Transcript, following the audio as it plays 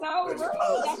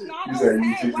rude. That's not You said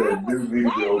okay. she said do me to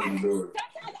open the door.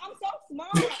 Sometimes I'm so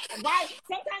small, right?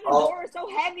 Sometimes the door is so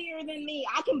heavier than me.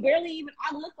 I can barely even.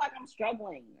 I look like I'm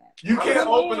struggling. You can't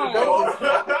open the door.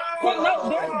 Well, no,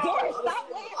 there's doors. Stop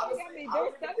laughing at me.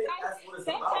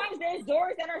 Sometimes there's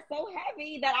doors that are so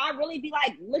heavy that I really be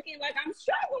like looking like I'm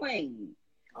struggling.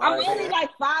 I'm only like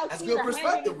 5 That's feet. good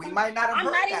perspective. We might not have I'm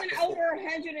heard not that even before. over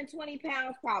 120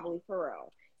 pounds, probably, for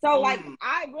real. So like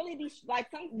I really be like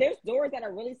there's doors that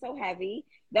are really so heavy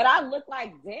that I look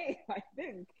like dang, like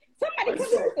this. Somebody come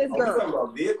here with this girl. Are we talking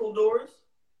about vehicle doors?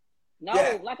 No,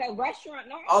 like a restaurant.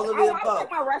 No, all of the above. I'm talking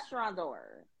about restaurant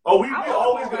door. Oh, we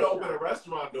always gonna open a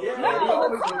restaurant door. Yeah, No,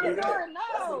 the car door. No,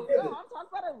 I'm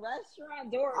talking about a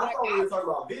restaurant door. I thought we were talking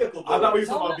about vehicle doors. I thought we were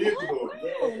talking about vehicle doors.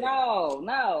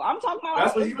 No. I'm talking about.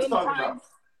 That's what he was talking about.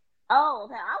 Oh,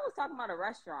 okay. I was talking about a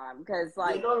restaurant because,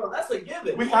 like, no, that's a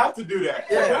given. We have to do that.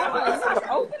 Yeah,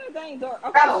 open the dang door.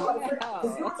 Okay,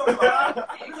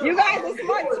 you guys, it's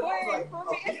my twin. For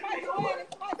me,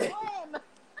 it's my twin.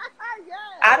 Yes.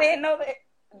 I didn't know that.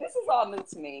 This is all new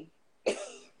to me.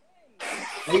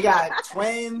 We got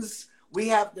twins. We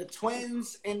have the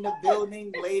twins in the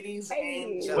building, ladies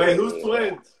and gentlemen. Wait, who's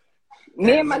twins?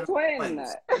 Me and my twin.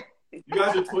 You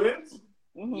guys are twins?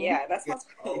 Mm-hmm. Yeah, that's my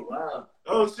twin. Oh, wow.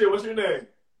 Oh, shit. What's your name?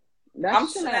 I'm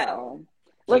Chanel.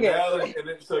 Look Chanel at and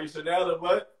then, so you Chanel and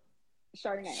what?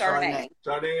 Chardonnay. Chardonnay.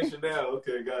 Chardonnay and Chanel.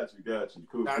 Okay, got you.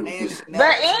 Cool. And Chanel.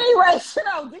 But anyway,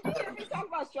 Chanel, did you hear me talk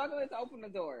about struggling to open the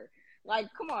door?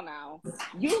 Like, come on now.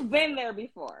 You've been there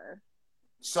before.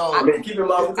 So I mean, keep in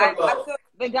mind, we're talking about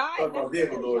the guy about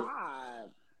vehicle doors.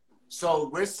 So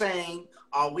we're saying,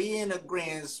 are we in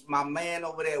agreement? My man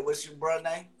over there, what's your brother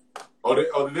name?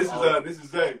 This is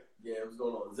Zay. Yeah, what's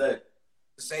going on, Zay?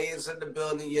 Say is in the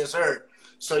building, yes, sir.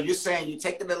 So you're saying you're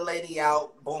taking the lady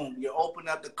out, boom, you open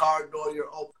up the car door, you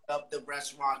open up the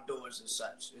restaurant doors and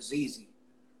such. It's easy.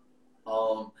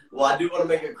 Well, I do want to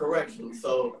make a correction.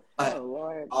 So,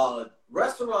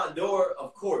 restaurant door,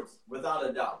 of course, without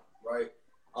a doubt, right?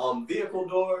 Vehicle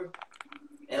door,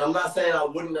 and I'm not saying I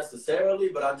wouldn't necessarily,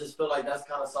 but I just feel like that's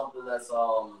kind of something that's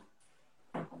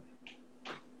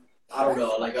I don't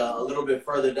know, like a little bit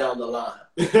further down the line.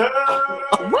 What? I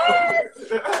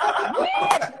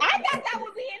thought that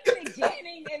would be in the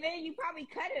beginning, and then you probably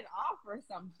cut it off or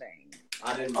something.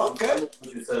 I didn't. Okay. I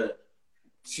what you said.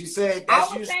 She said I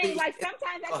that's was saying, usually like,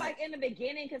 sometimes that's like in the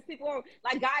beginning because people are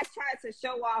like, guys try to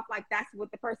show off like that's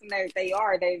what the person they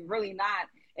are. They're really not,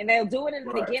 and they'll do it in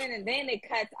the beginning and then it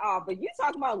cuts off. But you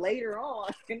talking about later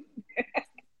on.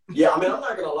 Yeah, I mean, I'm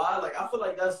not gonna lie. Like, I feel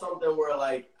like that's something where,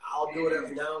 like, I'll do it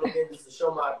every now and again just to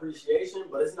show my appreciation.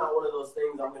 But it's not one of those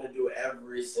things I'm gonna do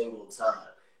every single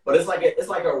time. But it's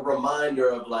like a reminder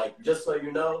of, like, just so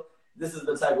you know, this is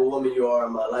the type of woman you are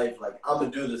in my life. Like, I'm gonna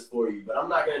do this for you, but I'm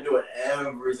not gonna do it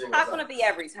every single time. It's not gonna be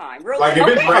every time. Realistic. Like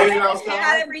if it's raining outside,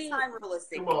 not every time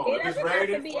realistic. Come on, It doesn't have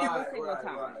to be every single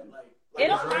time. It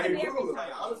don't have to be every time.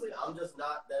 Like, honestly, I'm just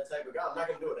not that type of guy. I'm not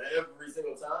gonna do it every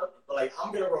single time. But like,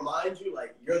 I'm gonna remind you,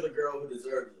 like, you're the girl who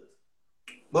deserves this.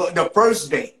 But the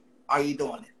first date, are you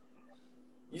doing it?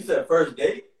 You said first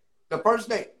date? The first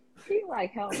date. He's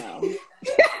like, hell no.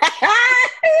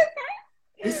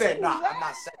 He said, nah, I'm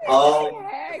not saying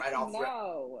right off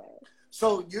no.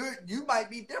 So you might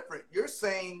be different. You're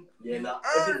saying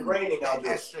it's raining out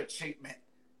there. Extra treatment.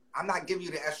 I'm not giving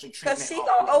you the extra treatment. Because she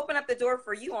gonna open up the door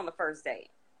for you on the first date.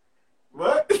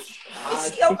 What? Is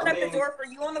she open up the door for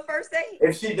you on the first date?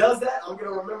 If she does that, I'm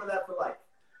gonna remember that for life.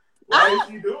 Why is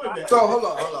she doing that? So hold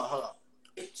on.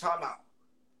 Time out.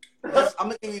 I'm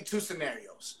gonna give you two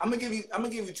scenarios. I'm gonna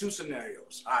give you two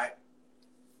scenarios. All right.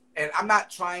 And I'm not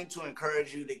trying to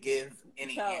encourage you to give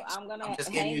any hints. I'm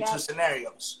just giving you two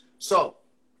scenarios. So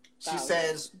she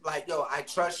says, like, yo, I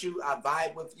trust you. I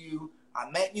vibe with you. I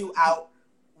met you out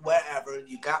wherever.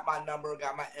 You got my number,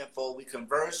 got my info. We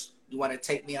converse. You want to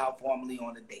take me out formally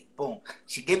on a date. Boom.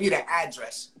 She give you the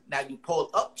address. Now you pull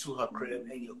up to her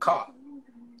crib in your car.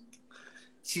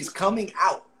 She's coming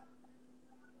out.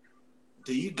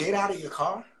 Do you get out of your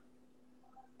car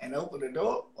and open the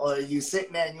door? Or are you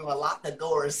sitting there and you unlock the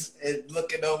doors and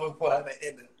looking over for her to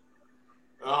enter?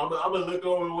 I'm going to look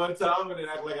over one time and then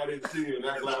act like I didn't see you. And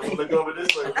act like I'm going to look over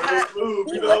this way. Move,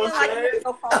 you know what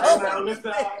I'm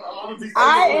saying?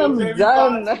 I am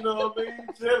done. You know what I mean?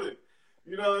 Chilling.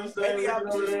 You know what I'm saying?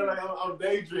 Over there, like, I'm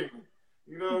daydreaming.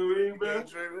 You know what I mean, man?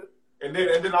 And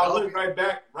then I'll look right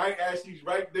back, right as she's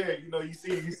right there. You know, you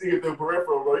see it the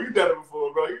peripheral, bro. You done it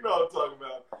before, bro. You know what I'm talking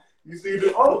about. You see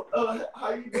the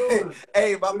how you doing?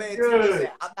 Hey, my man,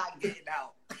 said, I'm not getting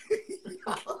out.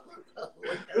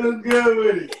 What's good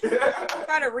with it? I'm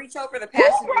trying to reach over the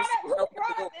passenger. Who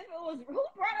brought up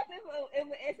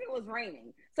if it was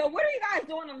raining. So what are you guys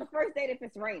doing on the first date if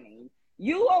it's raining?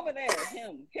 You over there,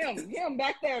 him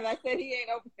back there that said he ain't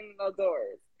opening no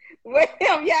doors. With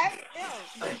him, yes, him.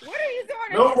 What are you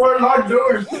doing? No more locked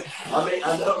doors. I mean,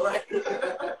 I know, right? No,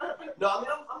 I mean,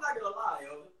 I'm not gonna lie,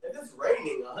 yo. If it's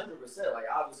raining, 100%, like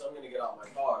obviously I'm gonna get out my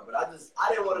car, but I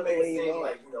didn't want to make it seem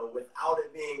like, you know, without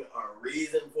it being a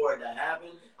reason for it to happen,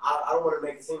 I don't want to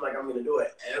make it seem like I'm gonna do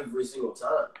it every single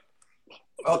time.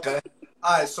 Okay.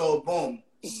 All right. So boom,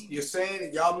 you're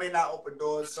saying y'all may not open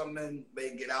doors. Some men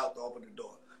may get out to open the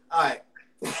door. All right.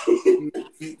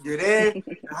 You're there.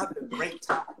 You're having a great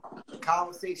time. The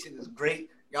conversation is great.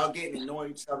 Y'all getting to know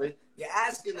each other. You're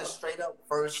asking a straight up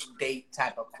first date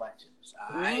type of questions.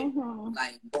 All right. Mm-hmm.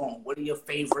 Like, boom, what are your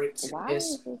favorites? Wow.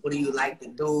 What do you like to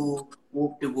do?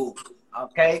 Whoop de whoop.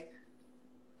 Okay.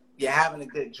 You're having a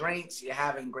good drinks. You're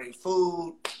having great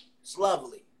food. It's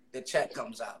lovely. The check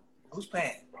comes out. Who's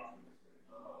paying?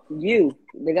 You,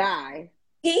 the guy.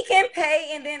 He can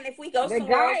pay, and then if we go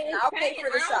somewhere, I'll pay for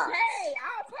the shot.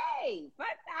 I'll pay.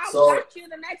 But I'll watch you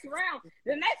the next round.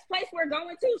 The next place we're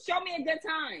going to, show me a good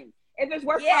time. If it's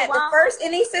worth my while. The first,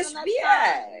 and he says,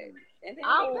 yeah. And then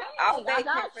I'll pay. I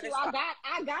got you. I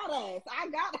got us. I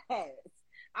got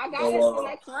us the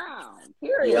next round.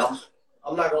 Period. Yeah,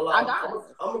 I'm not gonna lie.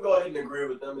 I'm gonna go ahead and agree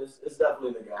with them. It's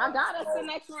definitely the guy. I got us the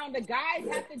next round. The guys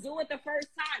have to do it the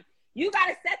first time. You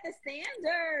gotta set the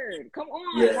standard. Come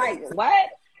on, like what?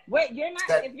 What you're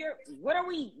not? If you're, what are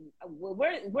we?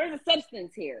 Where's the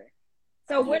substance here?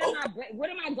 So what am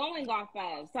I going off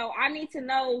of? So I need to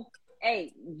know.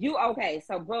 Hey, you okay?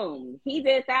 So boom, he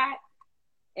did that,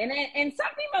 and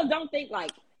some people don't think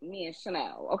like me and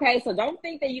Chanel. Okay, so don't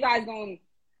think that you guys gonna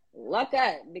luck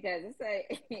up because it's a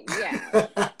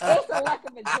luck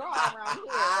of a draw around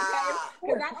here.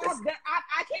 Okay, because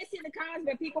I can't see the comments,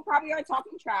 but people probably are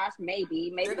talking trash.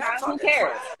 Maybe not. Who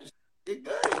cares?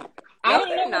 I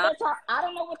don't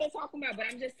know what they're talking about, but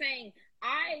I'm just saying.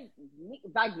 I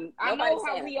know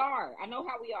how we are.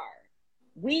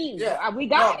 We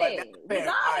got it.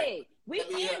 We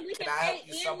can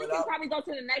probably go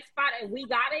to the next spot and we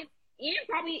got it. And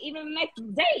probably even the next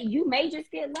day, you may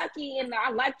just get lucky and I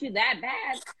liked you that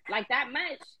bad, like that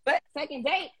much. But second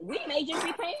date, we may just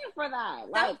be paying for that.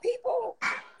 Like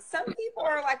some people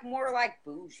are like more like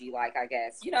bougie, like I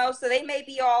guess, you know. So they may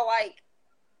be all like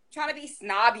trying to be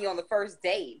snobby on the first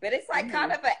date, but it's like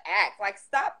kind of an act. Like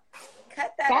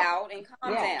cut that out and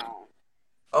calm down.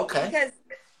 Okay. Because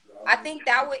I think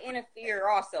that would interfere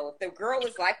also. If the girl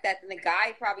is like that, then the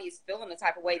guy probably is feeling the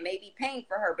type of way, maybe paying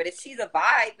for her. But if she's a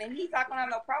vibe, then he's not going to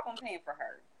have no problem paying for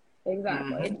her.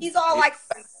 Exactly. If he's all like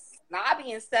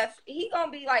snobby and stuff, he's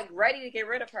going to be like ready to get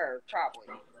rid of her, probably.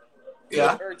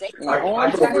 Yeah. Or date her. On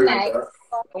to the next.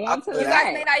 You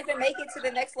guys may not even make it to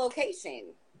the next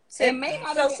location. So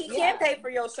she can pay for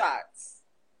your shots.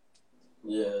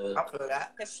 Yeah. I feel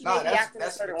that. Because she may be acting a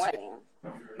certain way.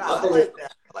 I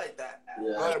like that.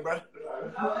 Yeah. Go ahead, bro.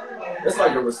 It's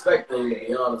like a respect thing, to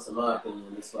be honest, in my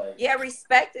opinion. It's like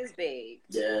respect is big.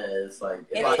 Yeah, it's like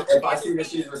if I see that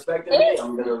she's respecting me,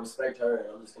 I'm gonna respect her, and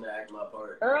I'm just gonna act my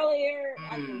part. Earlier,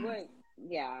 I feel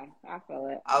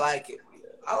it. I like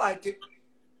it.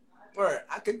 Word,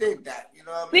 I could dig that. You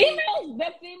know what I mean?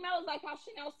 The females, like how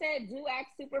Chanel said, do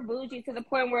act super bougie to the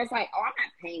point where it's like, oh, I'm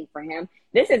not paying for him.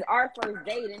 This is our first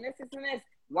date, and this.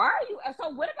 Why are you? So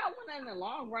what about when in the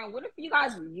long run? What if you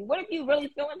really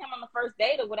feeling him on the first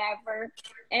date or whatever,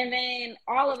 and then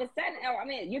all of a sudden,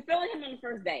 you're feeling him on the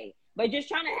first date, but just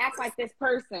trying to act like this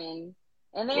person,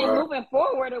 and then moving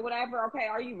forward or whatever. Okay,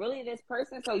 are you really this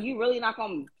person? So you really not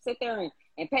gonna sit there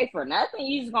and pay for nothing?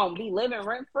 You just gonna be living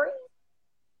rent free?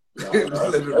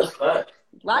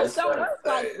 Life don't work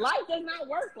life does not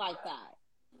work like that.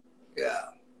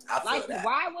 Yeah. Like that.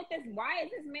 Why is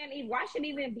this man why should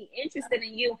he even be interested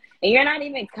in you and you're not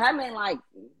even coming like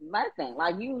nothing?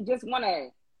 Like you just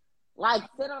wanna like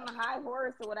sit on the high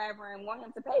horse or whatever and want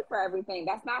him to pay for everything.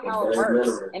 That's not how it works.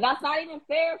 And that's not even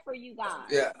fair for you guys.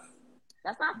 Yeah.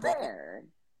 That's not fair.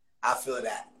 I feel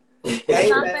that. That's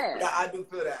not fair. Yeah, I do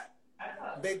feel that.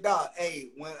 Big dog,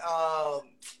 hey, when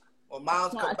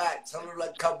Miles come back, tell him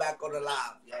to come back on the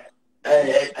live, yeah.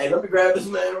 Hey, let me grab this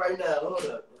man right now. Hold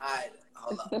up.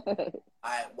 Hold up. All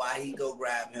right, while he go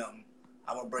grab him,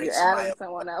 I'm gonna bring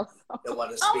someone else. They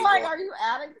want to speak. I'm like, are you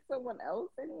adding someone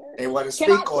else in here? They want to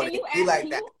speak on it. He like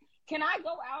that. Can I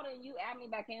go out and you add me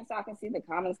back in so I can see the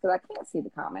comments? Because I can't see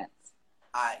the comments.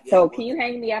 All right, so can you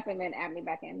hang me up and then add me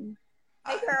back in?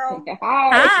 Hey, girl.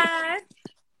 Hi.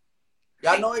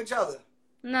 Y'all know each other?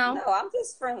 No, I'm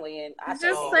just friendly and I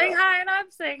just saying hi and I'm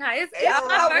saying hi. It's I'm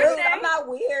my birthday. I'm not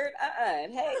weird.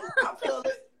 Hey, I feel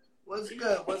it. What's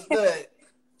good?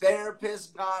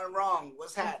 therapist gone wrong.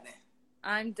 What's happening?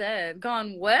 I'm dead.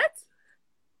 Gone what?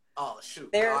 Oh,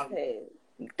 shoot.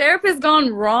 Therapist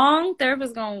gone wrong.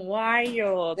 Therapist gone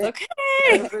wild. Okay.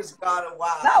 Therapist gone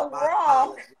wild. Not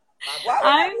wrong.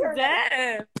 I'm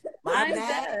dead. I'm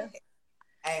dead.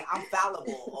 Hey, I'm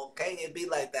fallible, okay? It be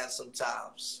like that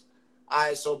sometimes. All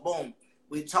right, so boom.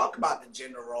 We talk about the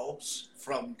gender roles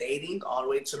from dating all the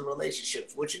way to the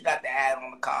relationships. What you got to add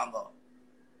on the convo?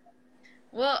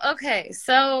 Well, okay.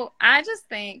 So I just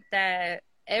think that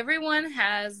everyone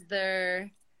has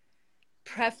their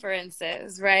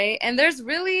preferences, right? And there's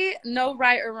really no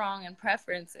right or wrong in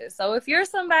preferences. So if you're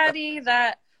somebody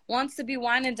that wants to be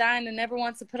wine and dine and never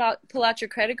wants to pull out your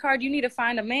credit card, you need to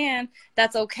find a man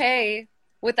that's okay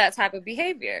with that type of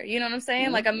behavior. You know what I'm saying?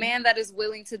 Mm-hmm. Like a man that is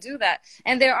willing to do that.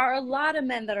 And there are a lot of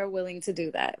men that are willing to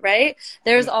do that, right?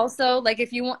 There's also like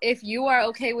if you are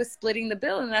okay with splitting the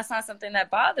bill and that's not something that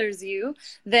bothers you,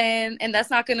 then and that's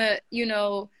not gonna,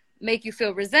 make you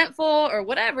feel resentful or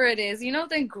whatever it is,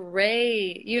 then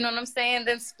great. You know what I'm saying?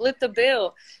 Then split the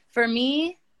bill. For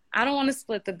me, I don't want to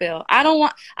split the bill. I don't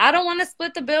want to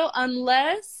split the bill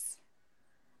unless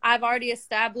I've already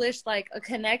established like a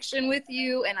connection with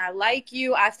you and I like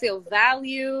you. I feel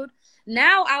valued.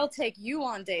 Now I'll take you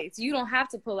on dates. You don't have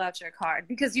to pull out your card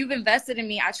because you've invested in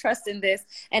me. I trust in this.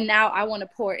 And now I want to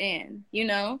pour in,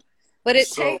 but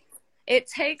it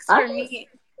takes for me,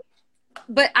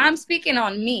 but I'm speaking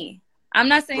on me. I'm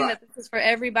not saying that this is for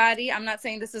everybody. I'm not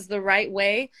saying this is the right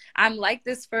way. I'm like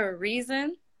this for a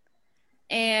reason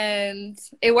and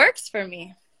it works for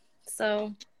me.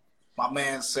 So my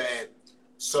man said,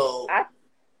 so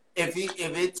if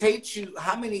it takes you,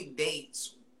 how many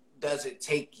dates does it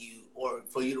take you or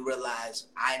for you to realize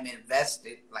I'm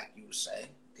invested, like you say?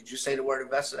 Did you say the word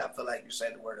invested? I feel like you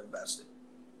said the word invested.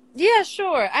 Yeah,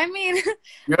 sure. I mean,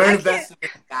 you're invested in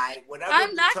a guy. Whatever.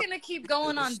 I'm not going to keep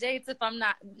going on dates if I'm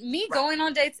not. Me going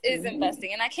on dates is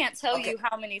investing, and I can't tell you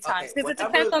how many times because it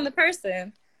depends on the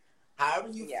person. However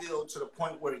you feel to the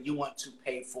point where you want to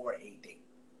pay for a date,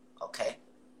 okay?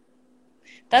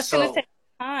 That's going to take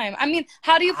time. I mean,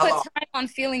 how do you put time on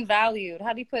feeling valued?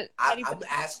 How do you put? I'm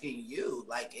asking you,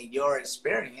 like in your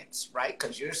experience, right?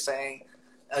 Because you're saying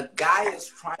a guy is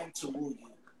trying to woo you.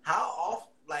 How often?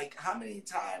 Like, how many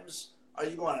times are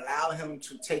you going to allow him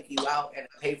to take you out and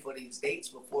pay for these dates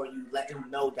before you let him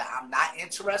know that I'm not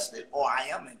interested or I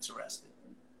am interested?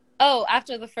 Oh,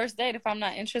 after the first date, if I'm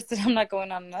not interested, I'm not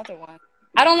going on another one.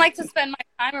 I don't like to spend my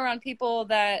time around people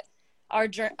that are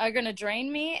going to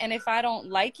drain me. And if I don't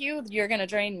like you, you're going to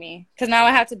drain me. Because now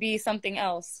I have to be something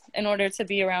else in order to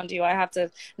be around you. I have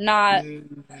to not,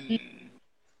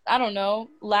 I don't know,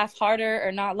 laugh harder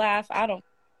or not laugh.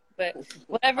 But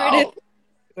whatever it is.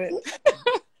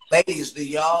 Ladies,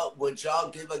 would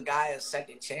y'all give a guy a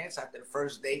second chance after the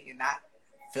first date and not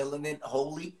feeling it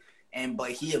wholly?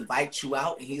 But he invites you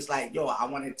out and he's like, yo, I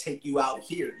want to take you out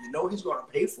here. He's going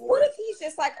to pay for it. What if he's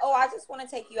just like, oh, I just want to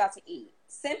take you out to eat?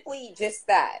 Simply just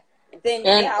that. Then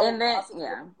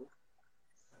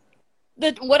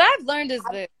what I've learned is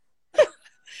that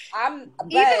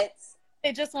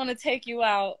they just want to take you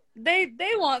out. They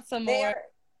want some more.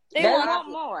 They want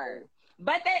more.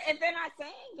 But if they're not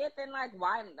saying it, then like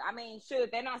why? I mean, sure,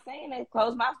 if they're not saying it,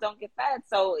 closed mouths don't get fed.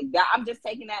 So I'm just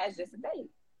taking that as just a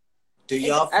date. Do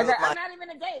y'all feel like I'm not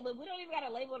even a date, but we don't even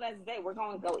gotta label it as a date. We're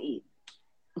going to go eat.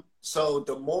 So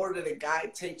the more that a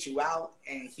guy takes you out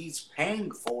and he's paying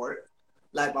for it,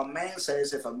 like my man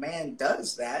says, if a man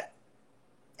does that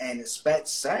and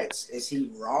expects sex, is he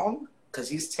wrong? Because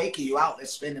he's taking you out and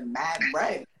spending mad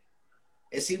bread.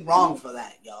 Is he wrong for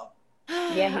that, y'all?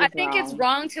 Yeah, I think it's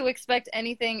wrong to expect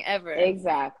anything ever.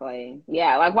 Exactly.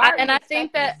 Yeah, like why? I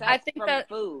think that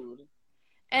food.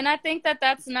 And I think that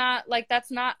that's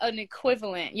not an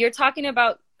equivalent. You're talking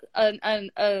about an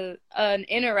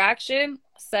interaction,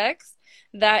 sex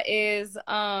that is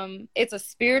it's a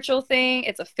spiritual thing,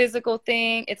 it's a physical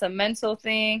thing, it's a mental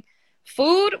thing.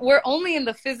 Food, we're only in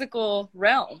the physical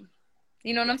realm.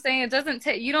 You know what I'm saying? It doesn't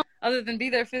take you don't other than be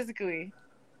there physically.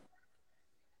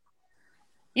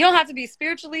 You don't have to be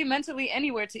spiritually, mentally,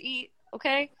 anywhere to eat,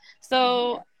 okay?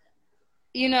 So,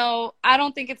 I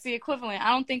don't think it's the equivalent. I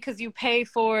don't think because you pay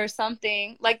for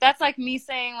something, like that's like me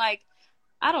saying like,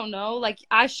 I don't know, like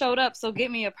I showed up, so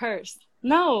get me a purse.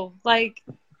 No, like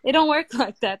it don't work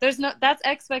like that. That's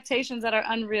expectations that are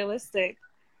unrealistic.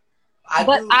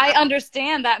 I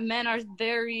understand that men are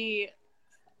very,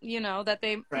 that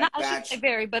they, not I shouldn't say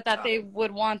very, but that they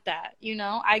would want that,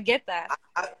 I get that.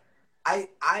 I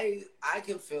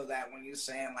can feel that when you're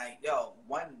saying like, yo,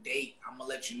 one date, I'm gonna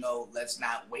let you know, let's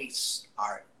not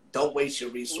don't waste your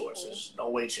resources,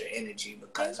 don't waste your energy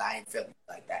because I ain't feeling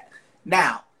like that.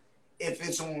 Now,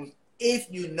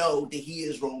 if you know that he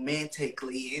is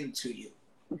romantically into you.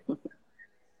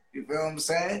 You feel what I'm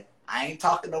saying? I ain't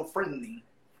talking no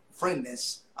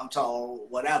friendness. I'm talking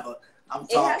whatever. I'm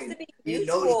talking, you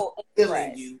know, he's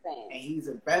feeling you, and he's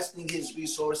investing his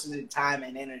resources and time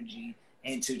and energy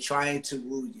into trying to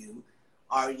woo you.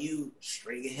 Are you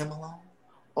stringing him along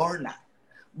or not?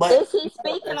 But is he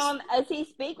speaking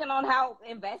on how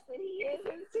invested he is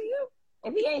into you?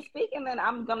 If he ain't speaking, then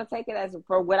I'm gonna take it as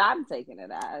for what I'm taking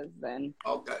it as. Then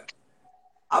okay,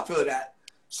 I feel that.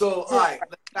 So all right,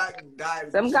 let's not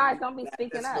dive. Some guys don't be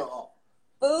speaking up.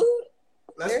 Food.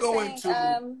 Let's go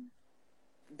into.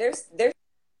 They're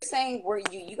saying where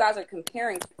you guys are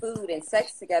comparing food and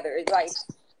sex together. It's like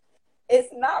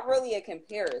it's not really a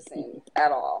comparison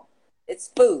at all. It's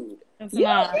food. It's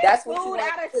not. That's what you want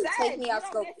out of sex. Take me out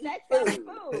to go eat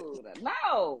food.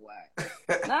 No,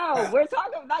 we're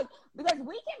talking like because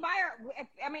we can buy our.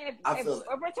 If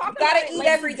we're talking, you gotta eat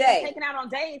every day. Taking out on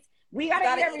dates. We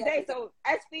gotta eat every day. So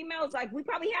as females, like we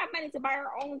probably have money to buy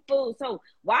our own food. So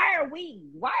why am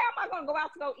I gonna go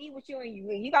out to go eat with you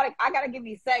and I gotta give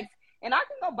you sex and I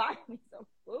can go buy me some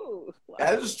food?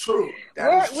 That is true.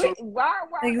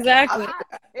 Exactly.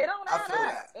 It don't add up.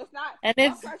 That. It's not. And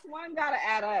it's plus one gotta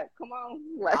add up. Come on.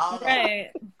 Right.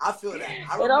 I feel that.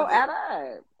 It don't add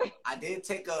up. I did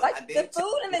take a the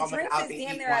food and the drinks is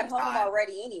damn near at home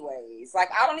already anyways. Like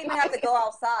I don't even have to go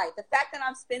outside. The fact that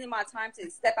I'm spending my time to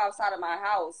step outside of my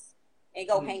house and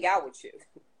go hang out with you.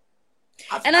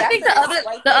 And I think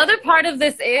the other part of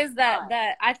this is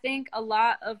that I think a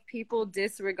lot of people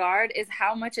disregard is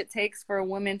how much it takes for a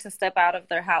woman to step out of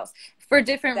their house for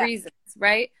different reasons,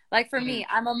 right? Like for me,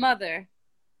 I'm a mother.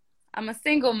 I'm a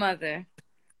single mother.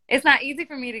 It's not easy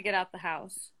for me to get out the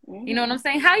house. You know what I'm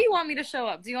saying? How you want me to show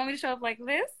up? Do you want me to show up like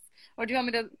this? Or do you want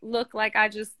me to look like I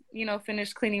just,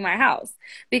 finished cleaning my house?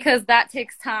 Because that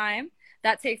takes time.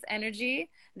 That takes energy.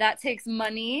 That takes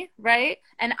money, right?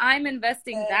 And I'm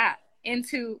investing that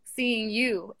into seeing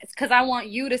you. It's because I want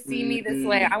you to see me this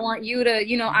way. I want you to,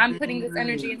 I'm putting this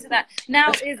energy into that.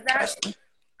 Now, is that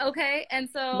okay? And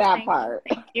so that part.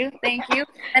 Thank you.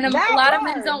 And a lot of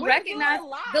men don't recognize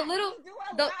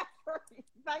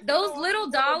those little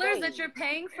dollars that you're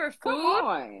paying for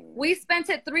food. We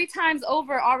spent it 3 times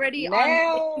over already on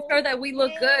making sure that we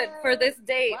look good for this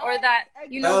date or that,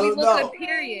 we look good,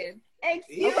 period.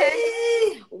 Excuse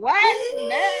me. What?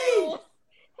 No.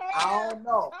 I don't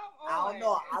know.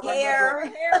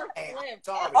 Hair.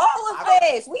 All of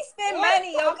this. We spend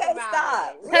money. Okay,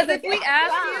 stop. Because if we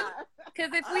ask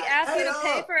you to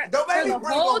pay for the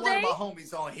whole day, my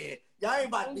homies on here. Y'all ain't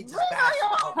about to be just bashing.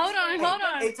 Hold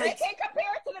on. They can't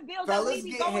compare it to the bills that we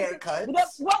be going haircuts. The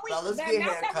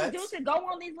amount that we do to go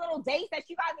on these little dates that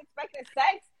you guys expect is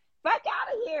sex. Fuck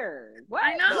out of here. What?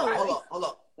 I know. No, hold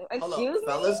up. Excuse me?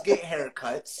 Fellas get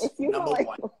haircuts. Number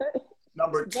 1.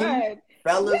 Number 2,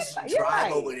 fellas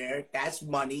drive over there. That's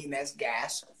money and that's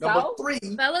gas. Number 3,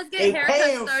 fellas get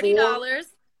haircuts $30.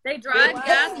 They drive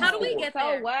gas. How do we get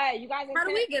there? So what? You guys? How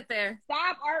do we get there?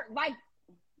 Stop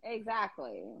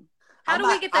exactly. How do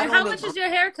we get there? How much is your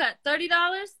haircut? $30?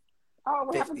 Oh,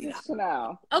 what happened to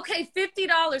Chanel? Okay,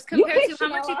 $50 compared to how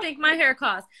much you think my hair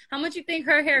costs. How much you think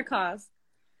her hair costs?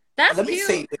 That's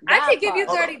cute. I could give you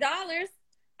 $30.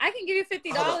 I can give you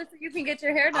 $50 so you can get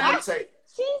your hair done. Hey,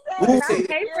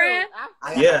 friend.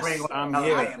 Yes, I'm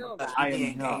here. I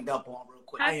am hanged up on real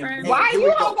quick. Why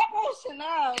you hung up on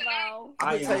Chanel, though?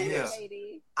 I tell you this.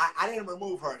 I didn't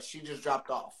remove her. She just dropped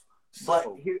off. But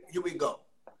here we go.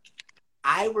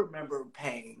 I remember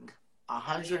paying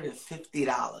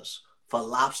 $150 for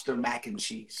lobster mac and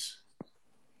cheese.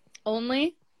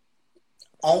 Only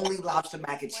lobster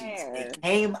mac and cheese. It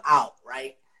came out,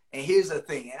 right? And here's the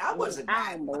thing, and I wasn't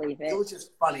I don't believe it. It was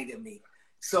just funny to me.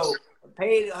 So I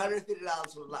paid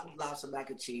 $150 for lobster mac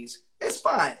and cheese. It's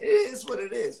fine. It is what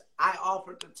it is. I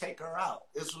offered to take her out.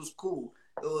 This was cool.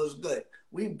 It was good.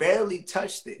 We barely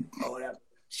touched it or whatever.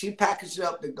 She packaged it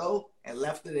up to go and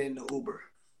left it in the Uber.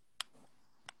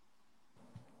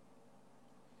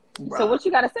 Bruh. So what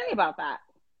you got to say about that?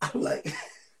 I'm like,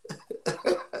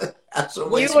 that's a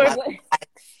waste of my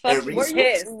time. You were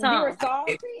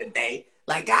salty?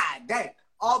 Like, God dang.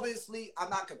 Obviously, I'm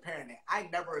not comparing it. I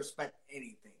never expect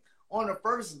anything. On the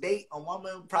first date, a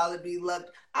woman would probably be lucky.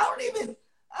 I don't even,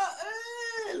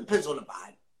 it depends on the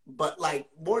vibe. But, like,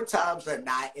 more times than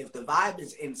not, if the vibe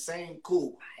is insane,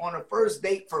 cool. On the first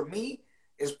date, for me,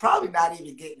 it's probably not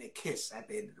even getting a kiss at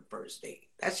the end of the first date.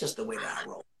 That's just the way that I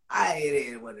roll. It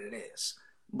is what it is.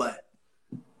 But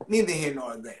neither here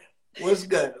nor there. What's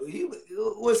good?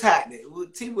 What's happening?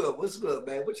 T-Will, what's good,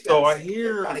 man? What you got? So I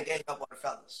hear trying to gang up on the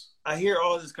fellas. I hear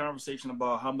all this conversation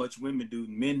about how much women do.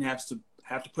 Men have to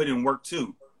put in work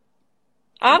too.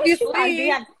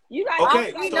 Obviously, you guys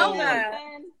okay. We know that.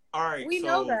 All right. We so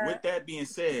know that. With that being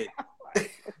said,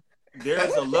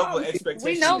 there's a level of expectation.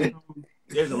 We know.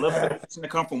 There's a level of expectation to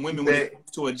come from women when it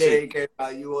comes to a date.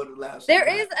 There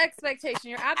is expectation.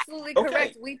 You're absolutely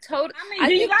correct. We I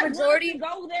think majority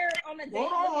go there on a date.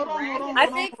 Hold on.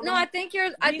 I think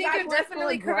you're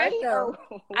definitely correct though.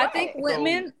 I think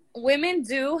women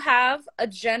do have a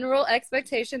general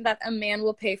expectation that a man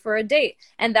will pay for a date,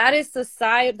 and that is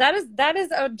society. That is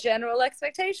a general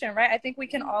expectation, right? I think we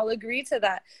can all agree to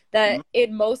that. That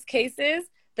in most cases,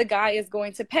 the guy is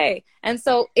going to pay. And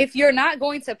so if you're not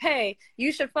going to pay,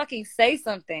 you should fucking say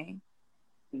something.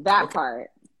 That part.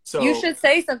 So you should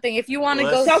say something if you want to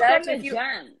go. So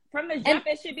from the jump,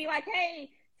 it should be like,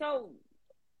 hey, so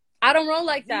I don't roll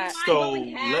like that. So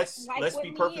let's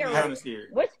be perfectly honest here.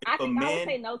 I would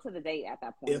say no to the date at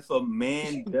that point. If a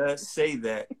man does say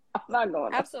that, I'm not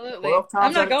going. Absolutely.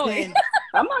 I'm not going.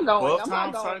 12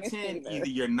 times out of 10, either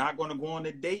you're not going to go on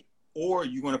a date or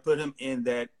you're going to put him in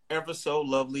that ever so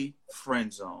lovely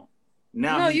friend zone.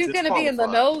 Now no, you're going to be in the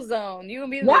no zone. You're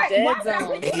going to be in the dead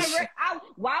zone.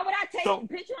 Why would I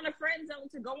put you in a friend zone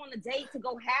to go on a date, to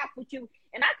go half with you?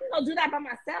 And I can go do that by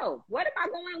myself. What am I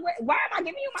going with? Why am I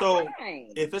giving you my time?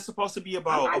 If it's supposed to be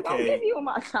about, I'm not gonna give you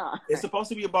my time. It's supposed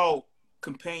to be about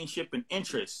companionship and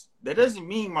interest. That doesn't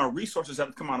mean my resources have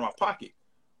to come out of my pocket.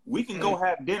 We can go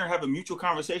have dinner, have a mutual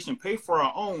conversation, pay for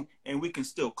our own, and we can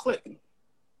still click.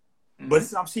 But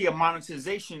I'm seeing a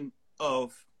monetization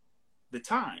of the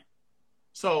time.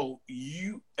 So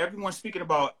everyone's speaking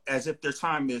about as if their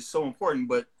time is so important,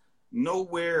 but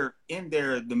nowhere in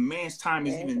there the man's time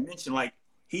is even mentioned. Like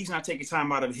he's not taking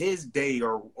time out of his day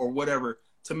or whatever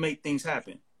to make things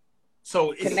happen.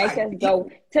 So to make us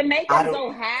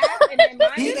go half, and then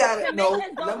he got to know.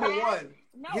 Number one,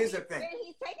 here's the thing: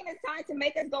 he's taking his time to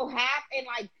make us go half, and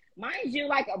like. Mind you,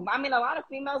 like, I mean, a lot of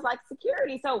females like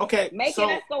security, so making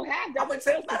us go half doesn't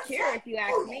feel secure, if you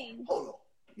ask me. Hold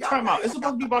on. Time out. It's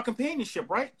supposed to be about companionship,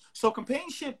 right? So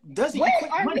companionship doesn't. Wait,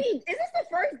 is this the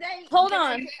first date? Hold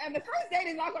on. And the first date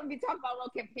is not going to be talking about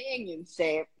no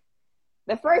companionship.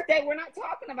 The first date, we're not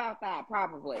talking about that,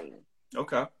 probably.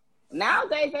 Okay.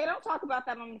 Nowadays, they don't talk about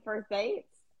that on the first dates.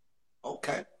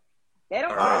 Okay. They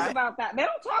don't talk about that. They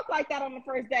don't talk like that on the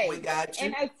first date. We got you.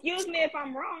 And excuse me if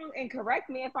I'm wrong, and correct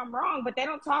me if I'm wrong, but they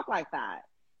don't talk like that.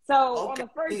 So on the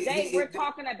first date, we're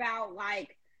talking about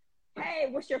like, hey,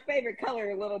 what's your favorite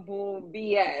color, little boo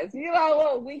BS? You know,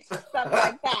 little weak stuff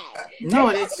like that. No,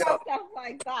 it's stuff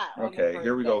like that. Okay,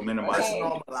 here we go. Minimize. Let's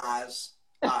normalize.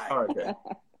 All right.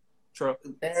 True.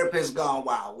 Therapist gone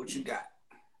wild. What you got?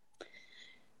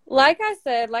 Like I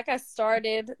said, like I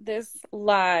started this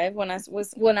live when I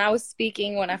was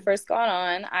speaking, when I first got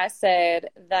on, I said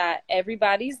that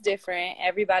everybody's different.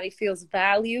 Everybody feels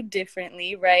valued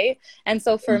differently, right? And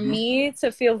so for me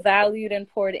to feel valued and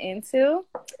poured into,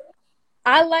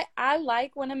 I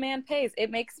like when a man pays.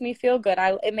 It makes me feel good.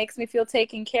 It makes me feel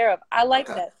taken care of. I like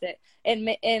that shit. And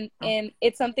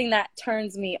it's something that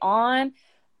turns me on.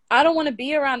 I don't want to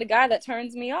be around a guy that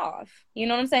turns me off. You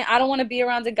know what I'm saying? I don't want to be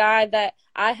around a guy that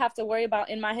I have to worry about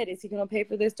in my head. Is he going to pay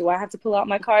for this? Do I have to pull out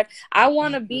my card? I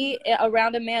want to be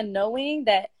around a man knowing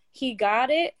that he got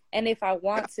it. And if I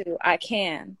want to, I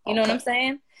can. You know what I'm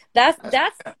saying? That's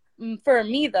for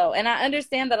me, though. And I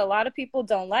understand that a lot of people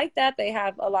don't like that. They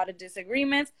have a lot of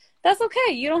disagreements. That's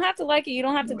okay. You don't have to like it. You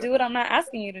don't have to do it. I'm not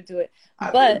asking you to do it.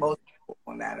 I think most people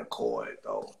on that accord,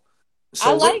 though.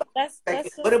 So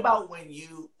that's what about when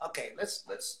you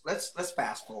let's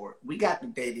fast forward. We got the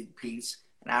dating piece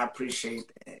and I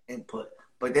appreciate the input,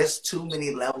 but there's too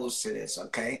many levels to this,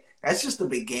 okay? That's just the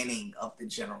beginning of the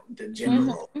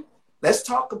general. Let's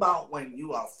talk about when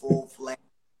you are full-fledged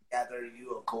together,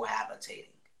 you are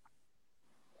cohabitating.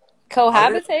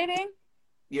 Cohabitating?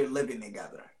 You're living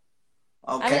together.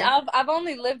 Okay. I mean, I've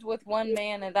only lived with one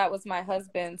man and that was my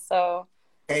husband, so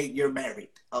hey, you're married,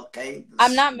 okay?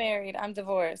 I'm not married. I'm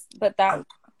divorced. But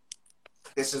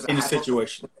this is in a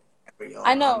situation.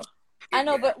 I know,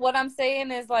 but what I'm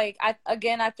saying is like, I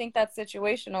think that's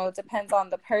situational. It depends on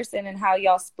the person and how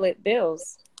y'all split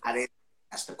bills. I didn't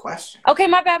ask the question. Okay,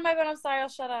 my bad. I'm sorry. I'll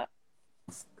shut up.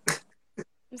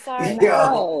 I'm sorry.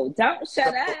 No, don't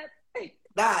shut up.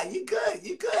 Nah, you good.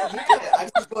 I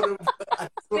just want to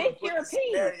put the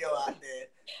scenario out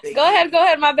there. Go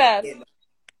ahead. My bad.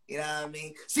 You know what I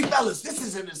mean? See, fellas, this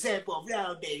is an example of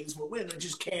nowadays where women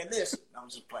just can't listen. I'm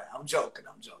just playing. I'm joking.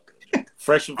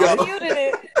 Fresh and I muted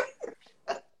it.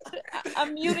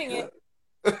 I'm muting it.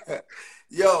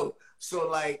 Yo, so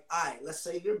like, all right, let's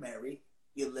say you're married,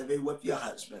 you're living with your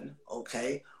husband,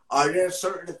 okay? Are there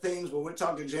certain things when we're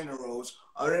talking gender roles?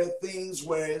 Are there things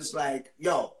where it's like,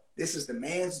 yo, this is the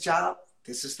man's job,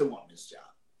 this is the woman's job,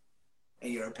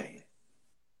 in your opinion?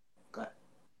 Go ahead.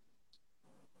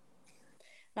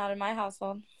 Not in my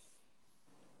household.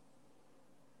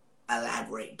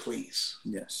 Elaborate, please.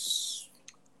 Yes.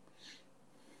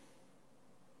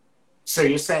 So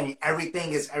you're saying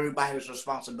everything is everybody's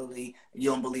responsibility. You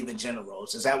don't believe in gender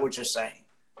roles. Is that what you're saying?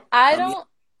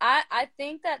 I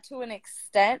think that to an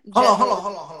extent. Hold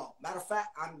on. Matter of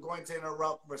fact, I'm going to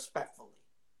interrupt respectfully.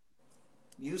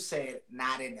 You said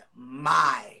not in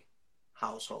my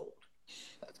household.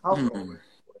 Hold on for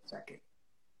a second.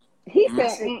 He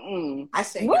said, I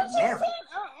said you're married.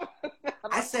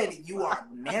 I said you are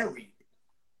married.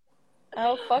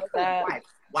 Oh, fuck that.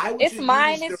 Why would it's you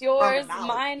mine, it's yours.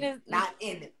 Mine is not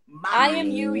in my. I am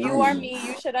you, you are me.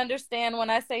 You should understand when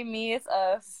I say me, it's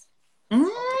us. Okay.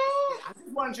 I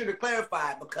just wanted you to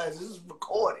clarify because this is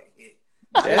recorded. You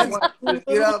know what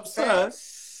I'm saying?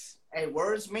 Hey,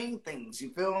 words mean things.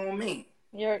 You feel what I mean?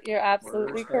 You're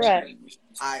absolutely correct.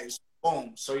 All right,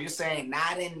 boom. So you're saying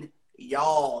not in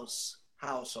y'all's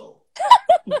household.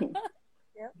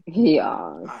 Yeah.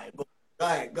 All right, boom. Go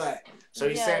ahead. So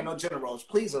you're saying no gender roles.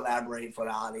 Please elaborate for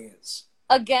the audience.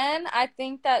 Again, I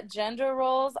think that gender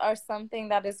roles are something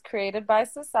that is created by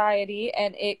society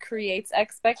and it creates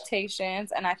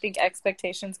expectations. And I think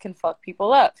expectations can fuck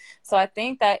people up. So I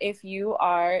think that if you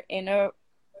are in a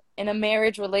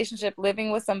marriage relationship living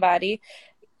with somebody,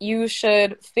 you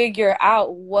should figure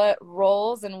out what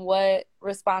roles and what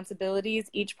responsibilities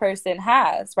each person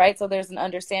has, right? So there's an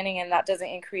understanding and that doesn't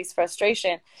increase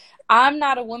frustration. I'm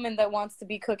not a woman that wants to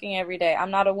be cooking every day. I'm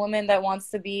not a woman that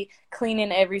wants to be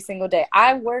cleaning every single day.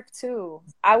 I work too.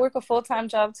 I work a full-time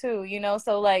job too, you know?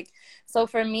 So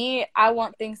for me, I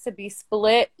want things to be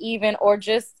split, even, or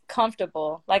just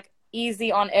comfortable, like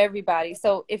easy on everybody.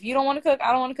 So if you don't want to cook,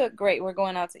 I don't want to cook, great, we're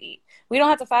going out to eat. We don't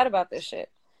have to fight about this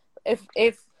shit. If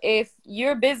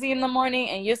you're busy in the morning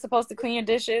and you're supposed to clean your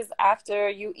dishes after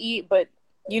you eat, but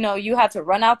you have to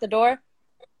run out the door,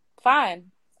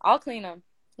 fine, I'll clean them.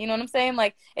 You know what I'm saying?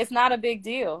 Like, it's not a big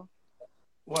deal.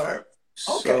 Word.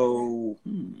 Okay. So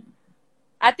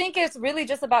I think it's really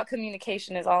just about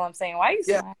communication is all I'm saying. Why are you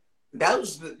saying that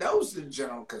was the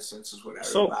general consensus with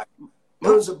everybody. It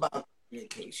was about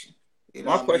communication.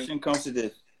 My question comes to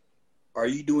this. Are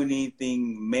you doing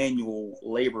anything manual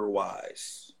labor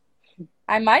wise?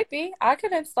 I might be. I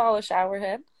could install a shower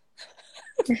head.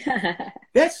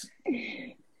 That's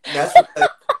because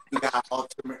you got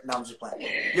ultimate. No, I'm just playing.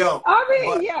 Yo,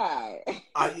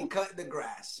 are you cutting the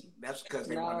grass? That's because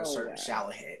they want a certain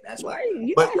shower head. That's why.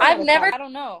 But I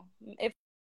don't know. If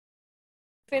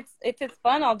it's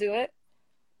fun, I'll do it.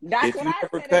 If you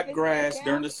ever cut grass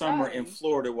during the summer in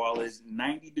Florida while it's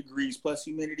 90 degrees plus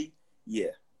humidity,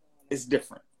 yeah, it's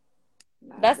different.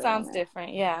 That sounds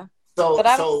different, yeah.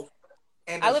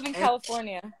 I live in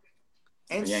California.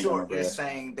 In short, you're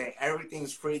saying that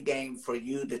everything's free game for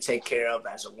you to take care of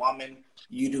as a woman.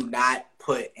 You do not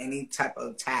put any type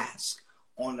of task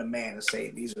on the man to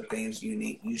say these are things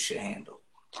you should handle.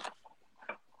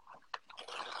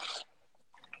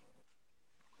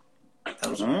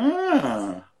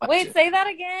 Wait, say that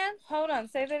again. Hold on,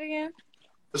 say that again.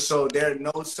 So there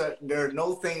are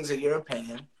no things in your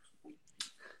opinion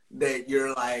that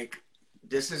you're like,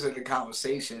 this isn't a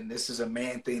conversation. This is a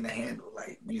man thing to handle.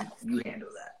 Like you handle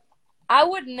that. I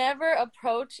would never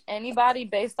approach anybody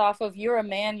based off of you're a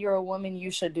man, you're a woman, you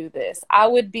should do this. I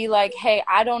would be like, hey,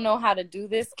 I don't know how to do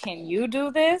this. Can you do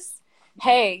this?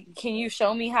 Hey, can you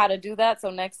show me how to do that so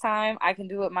next time I can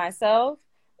do it myself?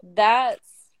 In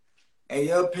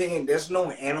your opinion, there's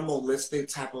no animalistic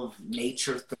type of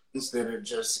nature things that are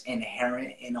just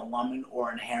inherent in a woman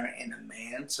or inherent in a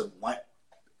man to want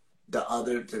the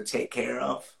other to take care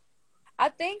of? I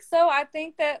think so. I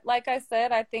think that, like I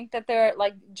said, I think that there are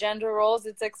like gender roles.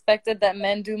 It's expected that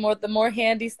men do the more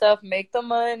handy stuff, make the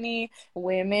money.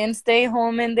 Women stay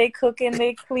home and they cook and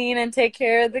they clean and take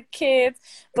care of the kids.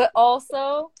 But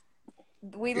also,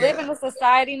 we live in a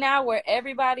society now where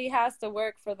everybody has to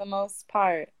work for the most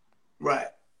part. Right.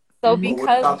 So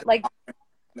because, like,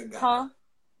 But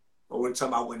we're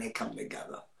talking about when they come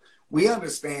together. We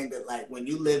understand that, like, when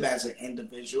you live as an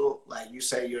individual, like you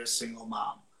say you're a single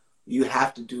mom, you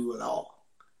have to do it all.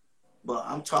 But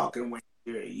I'm talking when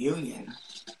you're a union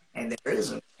and there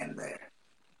is a man there.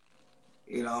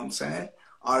 You know what I'm saying?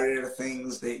 Are there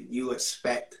things that you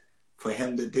expect for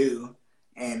him to do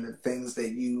and the things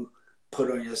that you put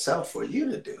on yourself for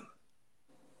you to do?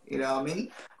 You know what I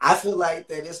mean? I feel like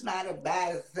that it's not a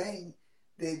bad thing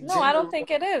No, I don't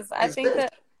think it is.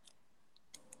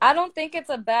 I don't think it's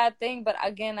a bad thing, but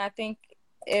again, I think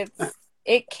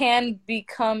it can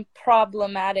become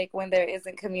problematic when there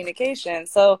isn't communication.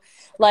 So, like,